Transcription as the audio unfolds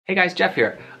Hey guys, Jeff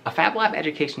here. A FabLab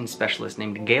education specialist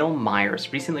named Gail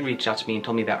Myers recently reached out to me and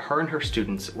told me that her and her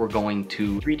students were going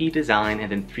to 3D design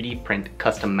and then 3D print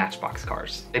custom Matchbox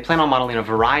cars. They plan on modeling a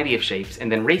variety of shapes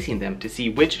and then racing them to see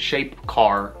which shape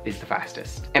car is the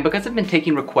fastest. And because I've been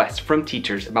taking requests from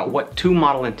teachers about what to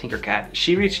model in Tinkercad,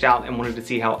 she reached out and wanted to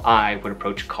see how I would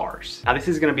approach cars. Now this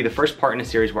is going to be the first part in a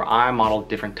series where I model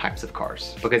different types of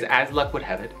cars, because as luck would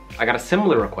have it, I got a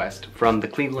similar request from the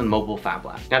Cleveland Mobile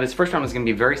FabLab. Now this first round is going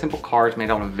to be very simple cars made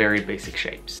out of very basic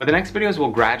shapes. But the next videos will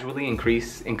gradually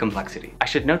increase in complexity. I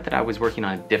should note that I was working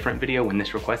on a different video when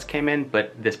this request came in,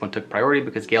 but this one took priority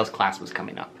because Gail's class was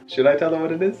coming up. Should I tell them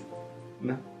what it is?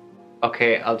 No?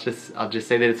 Okay, I'll just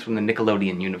say that it's from the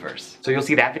Nickelodeon universe. So you'll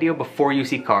see that video before you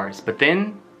see cars, but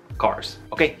then cars.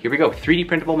 Okay, here we go, 3D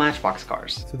printable Matchbox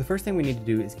cars. So the first thing we need to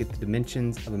do is get the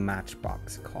dimensions of a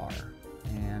Matchbox car.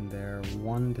 And they're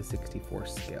 1:64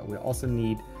 scale. We also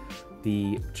need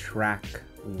the track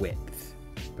width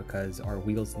because our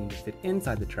wheels need to fit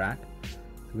inside the track.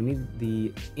 So we need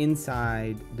the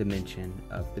inside dimension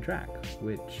of the track,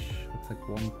 which looks like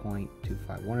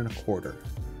 1.25, 1.25.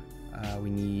 We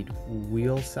need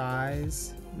wheel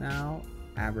size now,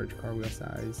 average car wheel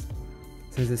size.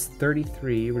 Since it's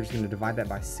 33, we're just going to divide that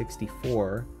by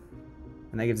 64,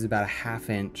 and that gives us about a 1/2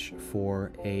 inch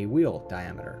for a wheel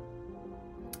diameter.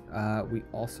 We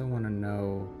also want to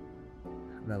know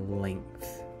the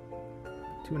length,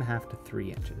 2.5 to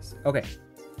 3 inches. Okay.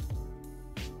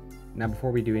 Now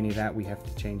before we do any of that, we have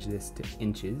to change this to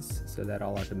inches so that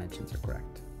all our dimensions are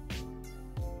correct.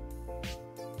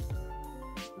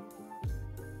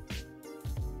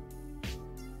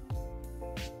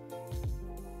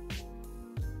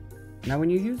 Now when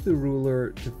you use the ruler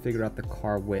to figure out the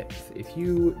car width, if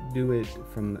you do it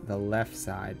from the left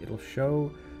side, it'll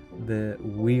show the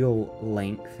wheel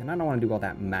length, and I don't want to do all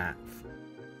that math.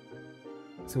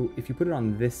 So if you put it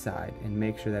on this side and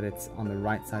make sure that it's on the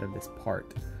right side of this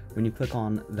part, when you click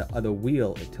on the other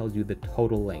wheel, it tells you the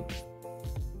total length.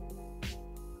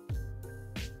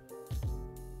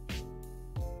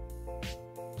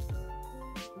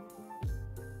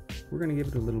 We're going to give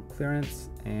it a little clearance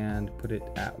and put it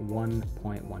at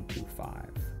 1.125.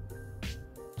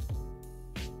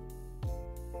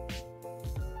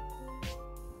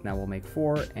 Now we'll make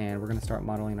 4, and we're going to start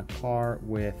modeling a car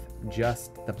with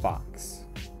just the box.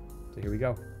 So here we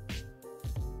go.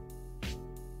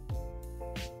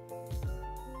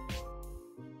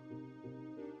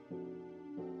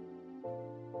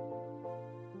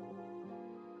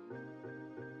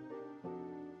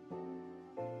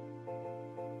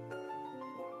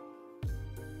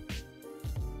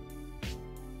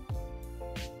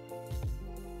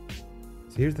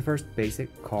 So here's the first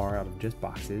basic car out of just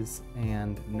boxes,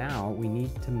 and now we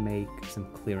need to make some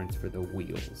clearance for the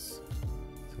wheels.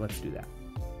 So let's do that.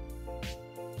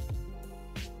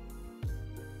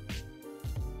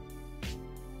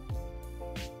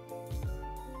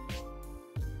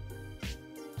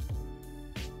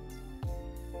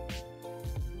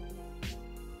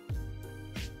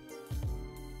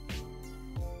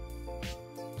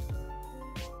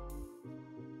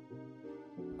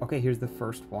 Okay, here's the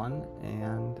first one,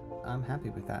 and I'm happy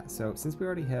with that. So since we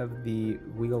already have the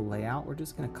wheel layout, we're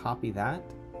just going to copy that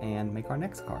and make our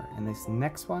next car. And this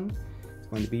next one is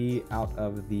going to be out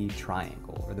of the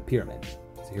triangle, or the pyramid.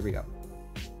 So here we go.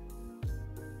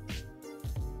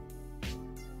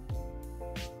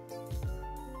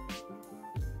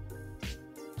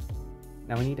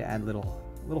 Now we need to add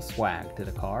little swag to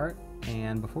the car,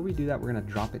 and before we do that, we're going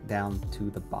to drop it down to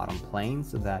the bottom plane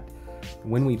so that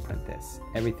when we print this,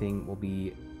 everything will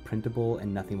be printable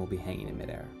and nothing will be hanging in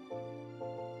midair.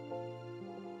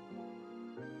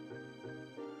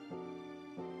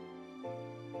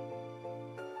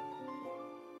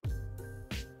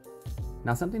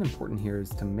 Now something important here is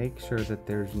to make sure that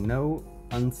there's no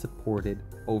unsupported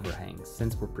overhangs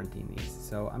since we're printing these.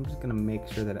 So I'm just going to make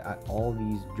sure that at all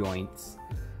these joints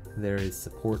there is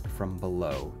support from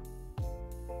below.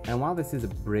 And while this is a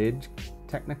bridge,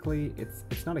 technically it's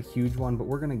not a huge one, but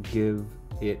we're going to give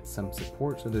it some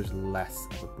support so there's less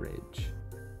of a bridge.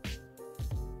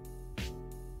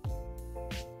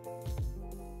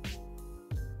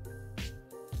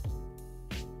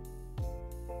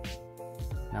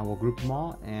 Now we'll group them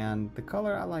all, and the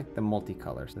color, I like the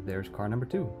multicolor, so there's car number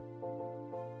 2.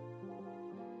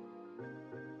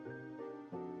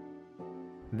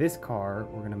 This car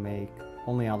we're going to make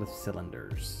only out of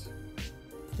cylinders.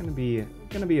 It's going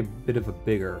to be a bit of a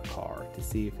bigger car to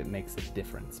see if it makes a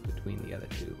difference between the other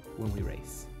two when we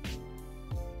race.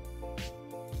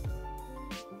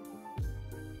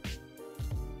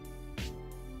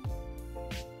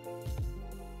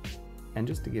 And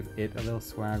just to give it a little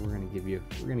swag, we're gonna give you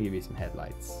some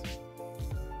headlights.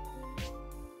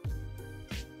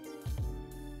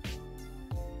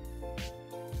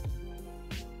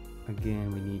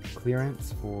 Again, we need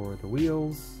clearance for the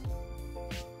wheels.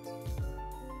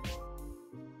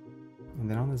 And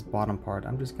then on this bottom part,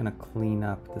 I'm just gonna clean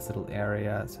up this little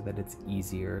area so that it's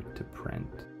easier to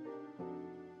print.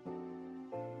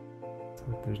 So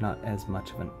that there's not as much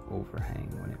of an overhang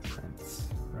when it prints,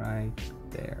 right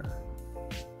there.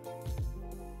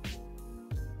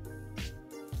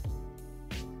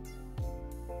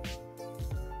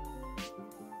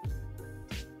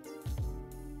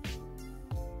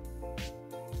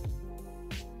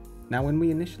 Now, when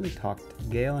we initially talked,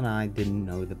 Gail and I didn't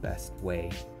know the best way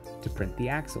to print the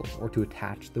axles or to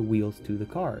attach the wheels to the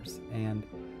cars. And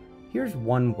here's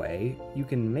one way. You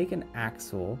can make an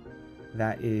axle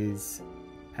that is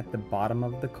at the bottom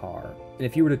of the car. And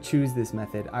if you were to choose this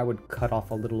method, I would cut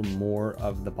off a little more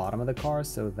of the bottom of the car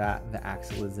so that the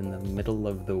axle is in the middle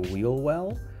of the wheel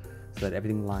well, so that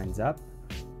everything lines up,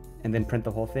 and then print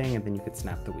the whole thing, and then you could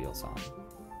snap the wheels on.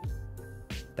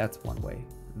 That's one way.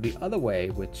 The other way,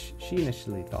 which she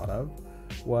initially thought of,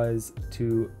 was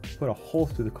to put a hole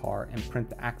through the car and print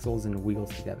the axles and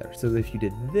wheels together. So if you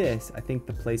did this, I think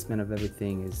the placement of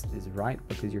everything is right,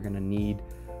 because you're gonna need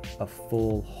a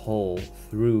full hole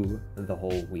through the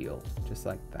whole wheel, just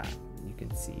like that, you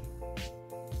can see.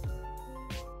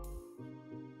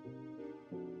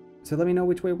 So let me know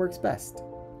which way works best.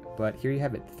 But here you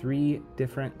have it, 3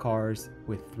 different cars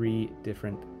with 3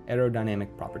 different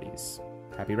aerodynamic properties.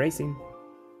 Happy racing!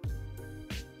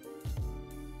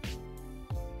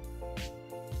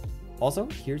 Also,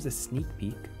 here's a sneak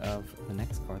peek of the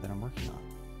next car that I'm working on.